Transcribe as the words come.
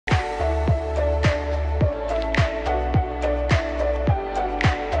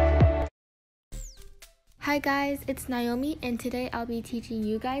Hi guys, it's Naomi and today I'll be teaching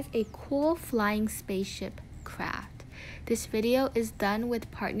you guys a cool flying spaceship craft. This video is done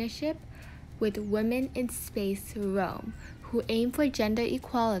with partnership with Women in Space Rome, who aim for gender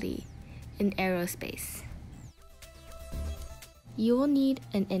equality in aerospace. You will need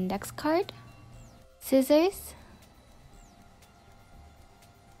an index card, scissors,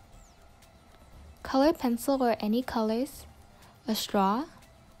 colored pencil or any colors, a straw,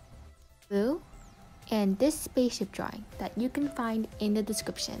 glue, and this spaceship drawing that you can find in the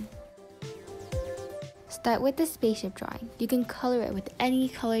description. Start with the spaceship drawing. You can color it with any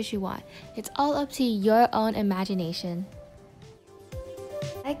colors you want. It's all up to your own imagination.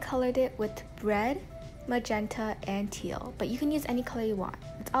 I colored it with red, magenta, and teal, but you can use any color you want.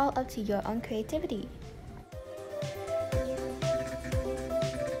 It's all up to your own creativity.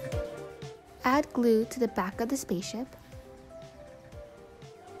 Add glue to the back of the spaceship.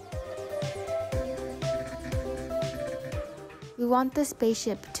 We want the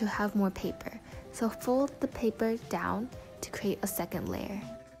spaceship to have more paper, so fold the paper down to create a second layer.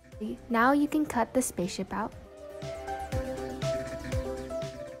 Now you can cut the spaceship out.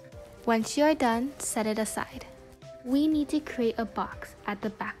 Once you are done, set it aside. We need to create a box at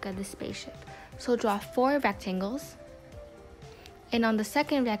the back of the spaceship, so draw 4 rectangles, and on the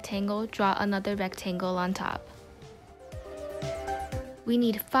second rectangle, draw another rectangle on top. We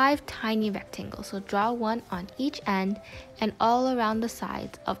need 5 tiny rectangles, so draw one on each end and all around the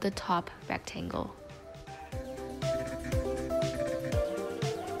sides of the top rectangle.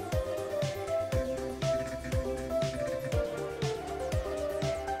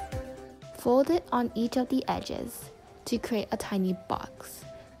 Fold it on each of the edges to create a tiny box.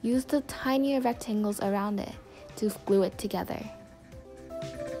 Use the tinier rectangles around it to glue it together.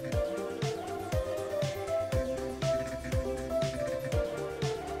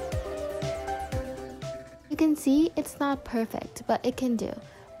 You can see it's not perfect, but it can do.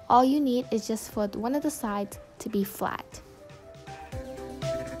 All you need is just for one of the sides to be flat.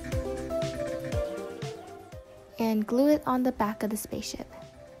 And glue it on the back of the spaceship.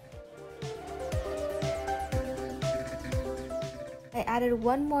 I added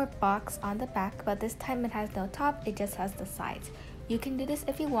one more box on the back, but this time it has no top, it just has the sides. You can do this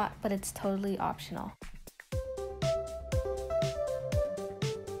if you want, but it's totally optional.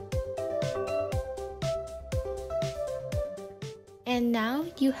 And now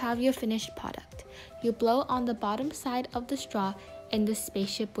you have your finished product. You blow on the bottom side of the straw and the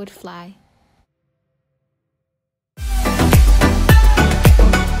spaceship would fly.